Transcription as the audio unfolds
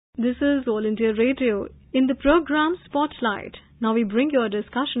This is All India Radio. In the program Spotlight, now we bring you a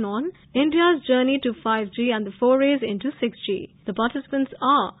discussion on India's journey to 5G and the forays into 6G. The participants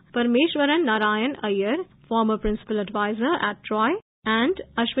are Parameshwaran Narayan Iyer, former principal advisor at TROI, and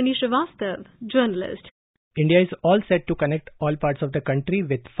Ashwini Srivastav, journalist. India is all set to connect all parts of the country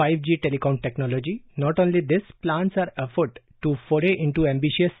with 5G telecom technology. Not only this, plans are afoot to foray into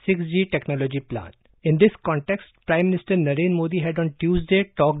ambitious 6G technology plan. In this context, Prime Minister Narendra Modi had on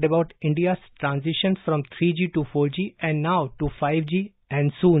Tuesday talked about India's transition from 3G to 4G and now to 5G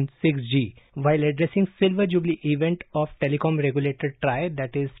and soon 6G, while addressing Silver Jubilee event of Telecom Regulator TRAI,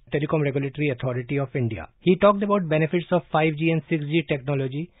 that is Telecom Regulatory Authority of India. He talked about benefits of 5G and 6G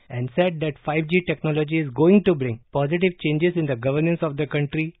technology and said that 5G technology is going to bring positive changes in the governance of the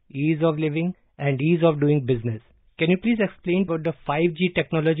country, ease of living and ease of doing business. Can you please explain about the 5G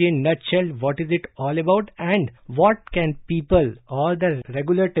technology in nutshell? What is it all about and what can people or the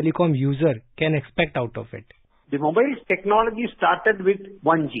regular telecom user can expect out of it? The mobile technology started with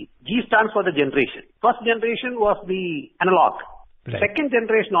 1G. G stands for the generation. First generation was the analog. Right. Second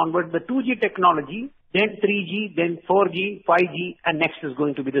generation onward, the 2G technology, then 3G, then 4G, 5G, and next is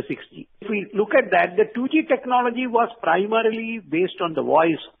going to be the 6G. If we look at that, the 2G technology was primarily based on the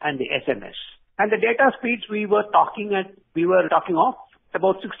voice and the SMS. And the data speeds we were talking of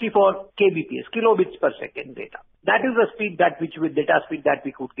about 64 kbps, kilobits per second data. That is the speed data speed that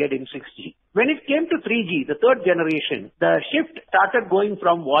we could get in 6G. When it came to 3G, the third generation, the shift started going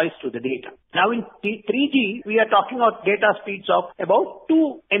from voice to the data. Now in 3G, we are talking of data speeds of about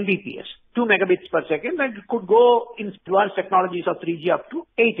 2 Mbps, 2 megabits per second, and it could go in advanced technologies of 3G up to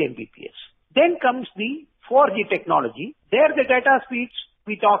 8 Mbps. Then comes the 4G technology. There the data speeds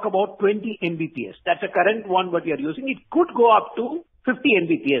we talk about 20 Mbps. That's the current one what we are using. It could go up to 50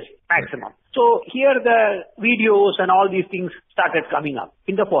 Mbps maximum. So here the videos and all these things started coming up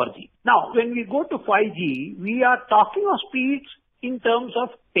in the 4G. Now, when we go to 5G, we are talking of speeds in terms of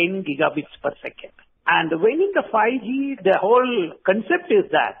 10 gigabits per second. And when in the 5G, the whole concept is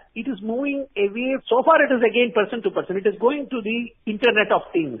that it is moving away. So far it is again person to person. It is going to the Internet of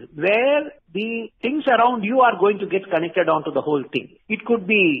Things, where the things around you are going to get connected onto the whole thing. It could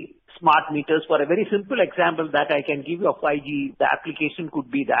be smart meters. For a very simple example that I can give you of 5G, the application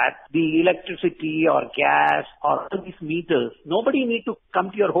could be that the electricity or gas or all these meters, nobody need to come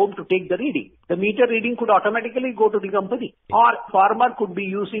to your home to take the reading. The meter reading could automatically go to the company. Or farmer could be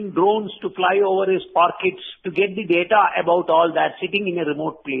using drones to fly over his orchids to get the data about all that sitting in a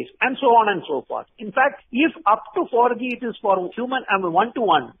remote place, and so on and so forth. In fact, if up to 4G it is for human and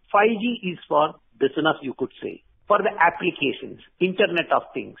one-to-one, 5G is for business, you could say, for the applications, Internet of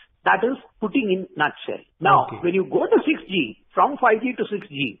Things. That is putting in nutshell. Now, When you go to 6G, from 5G to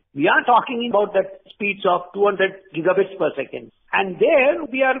 6G, we are talking about the speeds of 200 gigabits per second. And there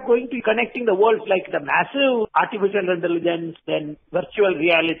we are going to be connecting the worlds like the massive artificial intelligence, then virtual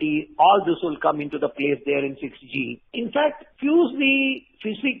reality, all this will come into the place there in 6G. In fact, fuse the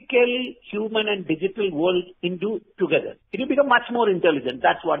physical, human and digital world together. It will become much more intelligent.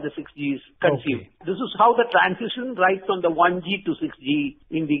 That's what the 6G is conceived. This is how the transition right from the 1G to 6G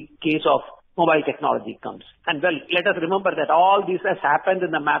in the case of mobile technology comes. And well, let us remember that all this has happened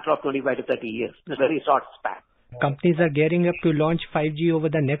in a matter of 25 to 30 years, in a very short span. Companies are gearing up to launch 5G over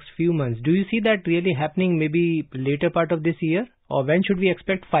the next few months. Do you see that really happening maybe later part of this year? Or when should we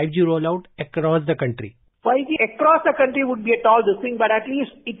expect 5G rollout across the country? 5G across the country would be a tall thing, but at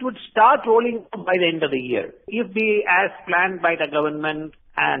least it would start rolling by the end of the year. If as planned by the government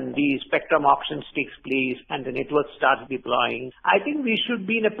and the spectrum auctions takes place and the network starts deploying, I think we should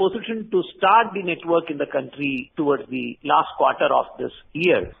be in a position to start the network in the country towards the last quarter of this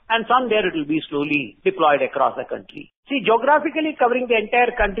year. And from there it will be slowly deployed across the country. See, geographically covering the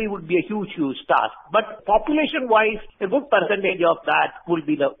entire country would be a huge task. But population-wise, a good percentage of that will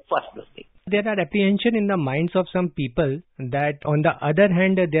be the first mistake. There are apprehension in the minds of some people that on the other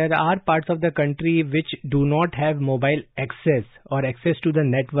hand, there are parts of the country which do not have mobile access or access to the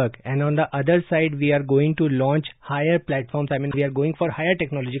network. And on the other side, we are going to launch higher platforms. We are going for higher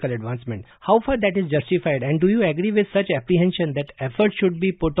technological advancement. How far that is justified? And do you agree with such apprehension that effort should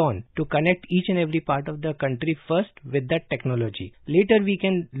be put on to connect each and every part of the country first with that technology? Later, we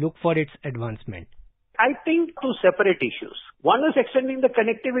can look for its advancement. I think two separate issues. One is extending the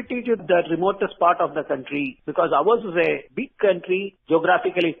connectivity to the remotest part of the country, because ours is a big country,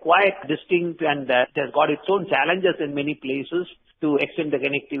 geographically quite distinct, and it has got its own challenges in many places. to extend the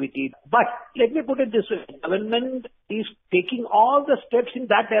connectivity. But let me put it this way. The government is taking all the steps in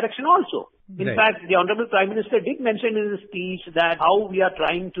that direction also. In fact, the Honorable Prime Minister did mention in his speech that how we are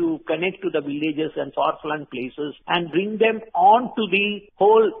trying to connect to the villages and far-flung places and bring them onto the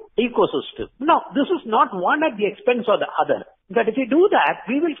whole ecosystem. Now, this is not one at the expense of the other. But if we do that,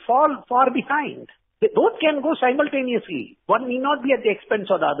 we will fall far behind. They both can go simultaneously. One need not be at the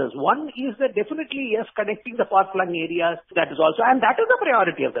expense of the others. One is that definitely, yes, connecting the far-flung areas. That is also, and that is the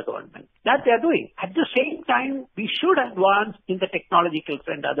priority of the government. That they are doing. At the same time, we should advance in the technological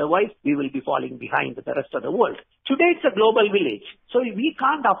trend. Otherwise, we will be falling behind the rest of the world. Today, it's a global village. So we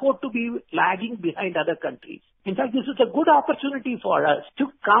can't afford to be lagging behind other countries. In fact, this is a good opportunity for us to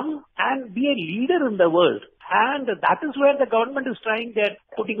come and be a leader in the world. And that is where the government is trying. They're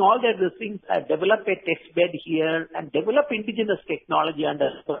putting all their things, develop a test bed here and develop indigenous technology under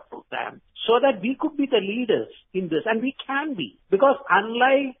the program so that we could be the leaders in this. And we can be. Because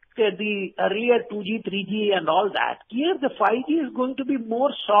unlike the earlier 2G, 3G and all that, here the 5G is going to be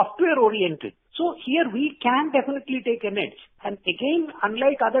more software oriented. So here we can definitely take an edge. And again,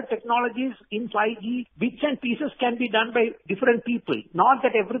 unlike other technologies in 5G, bits and pieces can be done by different people. Not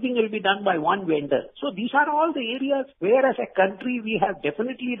that everything will be done by one vendor. So these are all the areas where as a country we have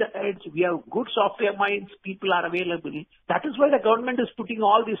definitely the edge. We have good software minds. People are available. That is why the government is putting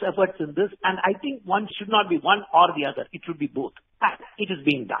all these efforts in this. And I think one should not be one or the other. It should be both. And it is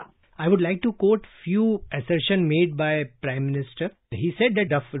being done. I would like to quote few assertions made by Prime Minister. He said that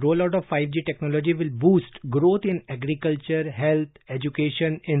the rollout of 5G technology will boost growth in agriculture, health,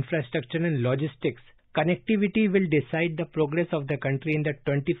 education, infrastructure and logistics. Connectivity will decide the progress of the country in the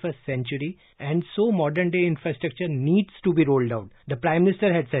 21st century, and so modern day infrastructure needs to be rolled out. The Prime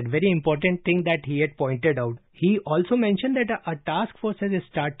Minister had said very important thing that he had pointed out. He also mentioned that a task force has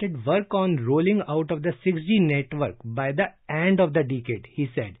started work on rolling out of the 6G network by the end of the decade, he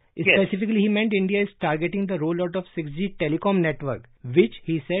said. Yes. Specifically, he meant India is targeting the rollout of 6G telecom network, which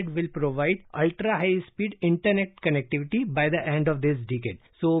he said will provide ultra-high-speed internet connectivity by the end of this decade.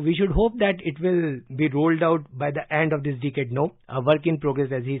 So we should hope that it will be rolled out by the end of this decade. No, a work in progress,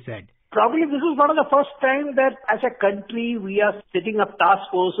 as he said. Probably this is one of the first time that as a country we are setting up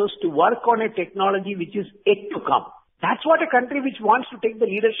task forces to work on a technology which is yet to come. That's what a country which wants to take the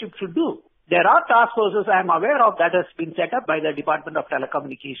leadership should do. There are task forces I am aware of that has been set up by the Department of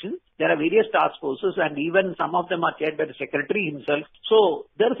Telecommunications. There are various task forces and even some of them are chaired by the Secretary himself.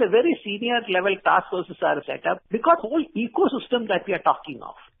 So there is a very senior level task forces are set up because whole ecosystem that we are talking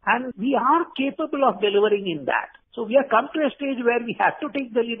of. And we are capable of delivering in that. So we have come to a stage where we have to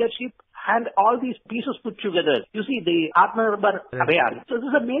take the leadership and all these pieces put together. You see, the Atmanirbhar Abhiyan. So this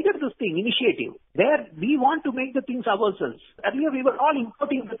is a major initiative where we want to make the things ourselves. Earlier we were all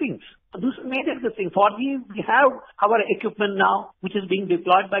importing the things. So this is a major thing. For we have our equipment now, which is being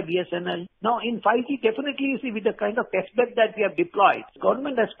deployed by BSNL. Now in 5G, definitely you see with the kind of testbed that we have deployed,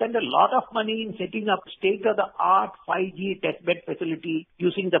 government has spent a lot of money in setting up state-of-the-art 5G testbed facility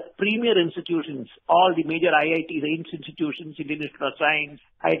using the premier institutions, all the major IITs, the institutions, Indian Institute of Science,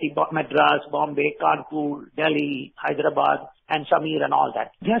 IIT Madras, Bombay, Kanpur, Delhi, Hyderabad, and Samir and all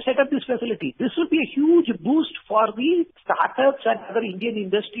that. They have set up this facility. This will be a huge boost for the startups and other Indian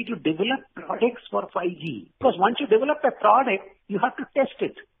industry to develop products for 5G. Because once you develop a product, you have to test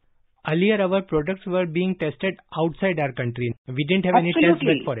it. Earlier, our products were being tested outside our country. We didn't have any test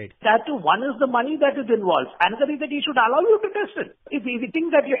bed for it. That too, one is the money that is involved. Another is that he should allow you to test it. If we think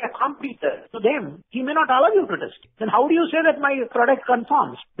that you're a competitor to them, he may not allow you to test it. Then how do you say that my product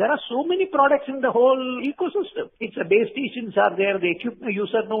conforms? There are so many products in the whole ecosystem. It's the base stations are there, the equipment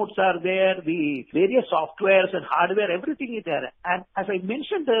user nodes are there, the various softwares and hardware, everything is there. And as I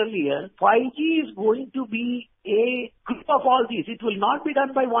mentioned earlier, 5G is going to be a group of all these. It will not be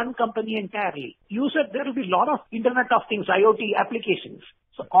done by one company entirely. You said there will be a lot of Internet of Things, IoT applications.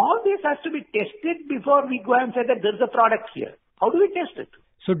 So all this has to be tested before we go and say that there is a product here. How do we test it?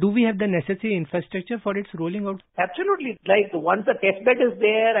 So do we have the necessary infrastructure for its rolling out? Absolutely. Like once the test bed is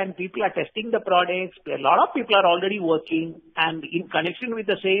there and people are testing the products, a lot of people are already working, and in connection with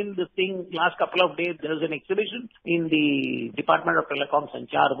the same, this thing, last couple of days, there was an exhibition in the Department of Telecom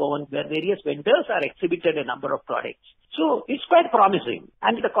Sanchar Bhavan where various vendors are exhibited a number of products. So it's quite promising.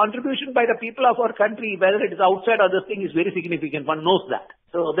 And the contribution by the people of our country, whether it is outside or this thing, is very significant. One knows that.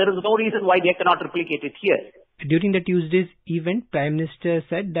 So there is no reason why they cannot replicate it here. During the Tuesday's event, Prime Minister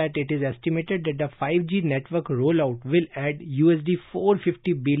said that it is estimated that the 5G network rollout will add USD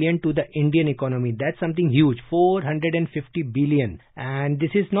 450 billion to the Indian economy. That's something huge, 450 billion. And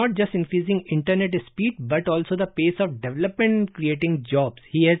this is not just increasing internet speed, but also the pace of development, creating jobs.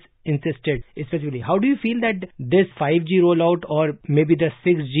 He has insisted specifically. How do you feel that this 5G rollout, or maybe the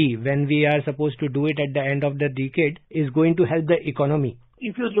 6G, when we are supposed to do it at the end of the decade, is going to help the economy?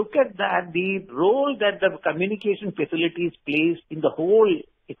 If you look at that, the role that the communication facilities plays in the whole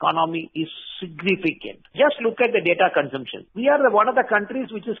economy is significant. Just look at the data consumption. We are one of the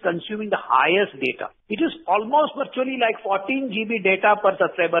countries which is consuming the highest data. It is almost virtually like 14 GB data per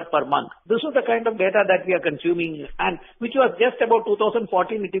subscriber per month. This is the kind of data that we are consuming, and which was just about 2014,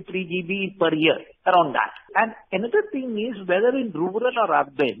 it is 3 GB per year, around that. And another thing is, whether in rural or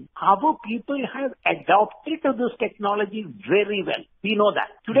urban, our people have adopted to this technology very well. We know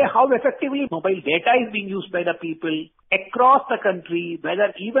that. Today, how effectively mobile data is being used by the people across the country,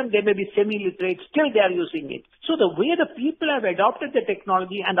 whether even they may be semi-literate, still they are using it. So the way the people have adopted the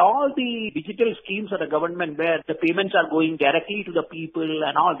technology and all the digital schemes of the government where the payments are going directly to the people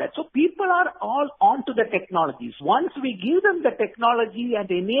and all that. So people are all onto the technologies. Once we give them the technology and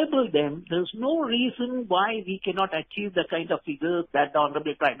enable them, there's no reason why we cannot achieve the kind of figures that the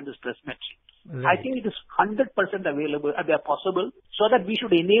Honorable Prime Minister has mentioned. Right. I think it is 100% available, possible, so that we should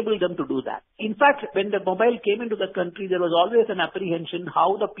enable them to do that. In fact, when the mobile came into the country, there was always an apprehension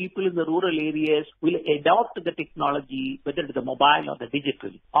how the people in the rural areas will adopt the technology, whether it's the mobile or the digital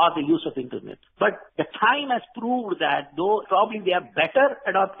or the use of internet. But the time has proved that though probably they are better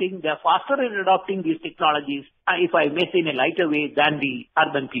adopting, they are faster in adopting these technologies, if I may say in a lighter way, than the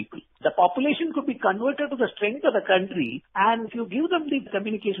urban people. The population could be converted to the strength of the country, and if you give them the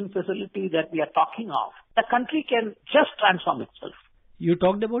communication facility that we are talking of, the country can just transform itself. You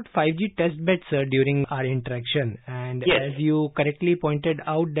talked about 5G testbeds, sir, during our interaction, and yes, as you correctly pointed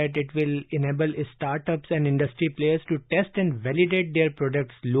out that it will enable startups and industry players to test and validate their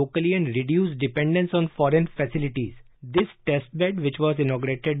products locally and reduce dependence on foreign facilities. This testbed, which was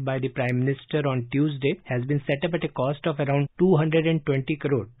inaugurated by the Prime Minister on Tuesday, has been set up at a cost of around 220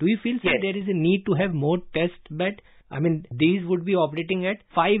 crore. Do you feel, sir, there is a need to have more testbed? I mean, these would be operating at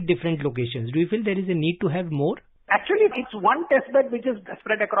 5 different locations. Do you feel there is a need to have more? Actually, it's one testbed which is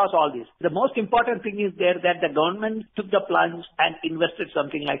spread across all these. The most important thing is there that the government took the plunge and invested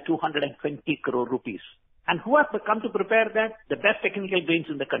something like 220 crore rupees. And who have come to prepare that? The best technical brains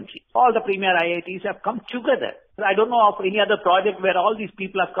in the country. All the premier IITs have come together. I don't know of any other project where all these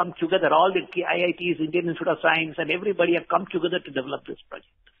people have come together. All the IITs, Indian Institute of Science, and everybody have come together to develop this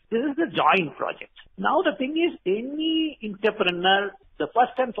project. This is a joint project. Now the thing is, any entrepreneur, the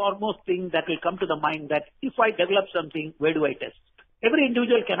first and foremost thing that will come to the mind that if I develop something, where do I test? Every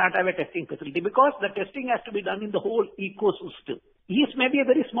individual cannot have a testing facility because the testing has to be done in the whole ecosystem. Yeast may be a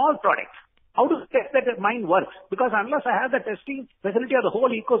very small product. How to test that mine works? Because unless I have the testing facility of the whole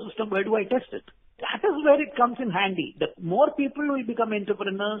ecosystem, where do I test it? That is where it comes in handy. The more people will become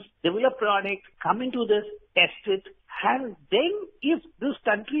entrepreneurs, develop products, come into this, test it, and then if this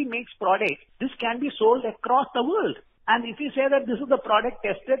country makes products, this can be sold across the world. And if you say that this is the product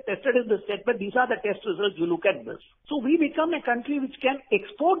tested in this set, but these are the test results, you look at this. So we become a country which can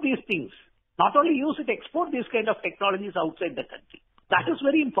export these things. Not only use it, export these kind of technologies outside the country. That is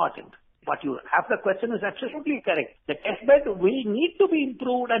very important. What you have, the question is absolutely correct. The testbed will need to be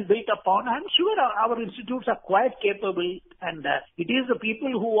improved and built upon. I'm sure our institutes are quite capable, and it is the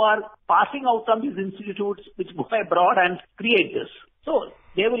people who are passing out from these institutes which go abroad and create this. So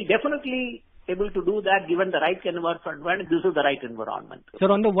they will definitely able to do that given the right environment. This is the right environment. So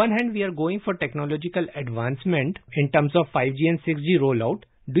on the one hand, we are going for technological advancement in terms of 5G and 6G rollout.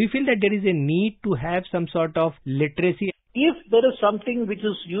 Do you feel that there is a need to have some sort of literacy? If there is something which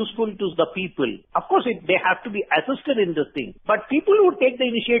is useful to the people, of course they have to be assisted in this thing. But people would take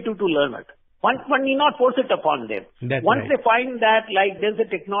the initiative to learn it. One need not force it upon them. Once they find that there's a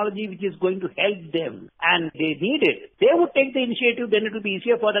technology which is going to help them and they need it, they would take the initiative. Then it will be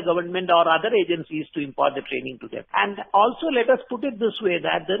easier for the government or other agencies to impart the training to them. And also let us put it this way,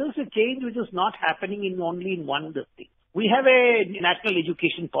 that there is a change which is not happening only in one thing. We have a national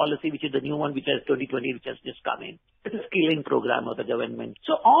education policy, which is the new one, which is 2020, which has just come in. It's a skilling program of the government.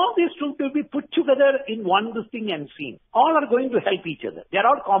 So all these two will be put together in one thing and seen. All are going to help each other. They are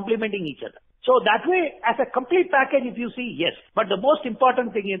all complementing each other. So that way, as a complete package, if you see, yes. But the most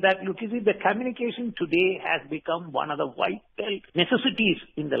important thing is that, look, you see, the communication today has become one of the vital necessities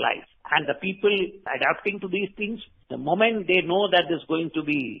in the life. And the people adapting to these things, the moment they know that this is going to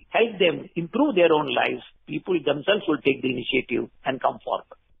be help them improve their own lives, people themselves will take the initiative and come forward.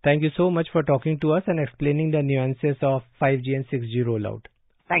 Thank you so much for talking to us and explaining the nuances of 5G and 6G rollout.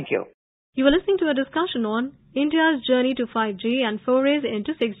 Thank you. You were listening to a discussion on India's journey to 5G and forays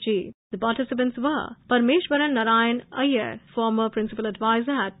into 6G. The participants were Parmeshwaran Narayan Iyer, former principal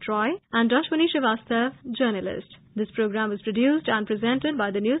advisor at TROI, and Rashwani Srivastav, journalist. This program was produced and presented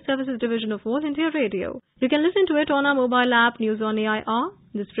by the News Services Division of All India Radio. You can listen to it on our mobile app News on AIR.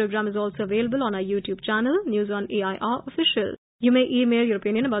 This program is also available on our YouTube channel, News on AIR Official. You may email your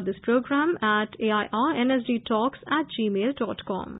opinion about this program at airnsdtalks@gmail.com.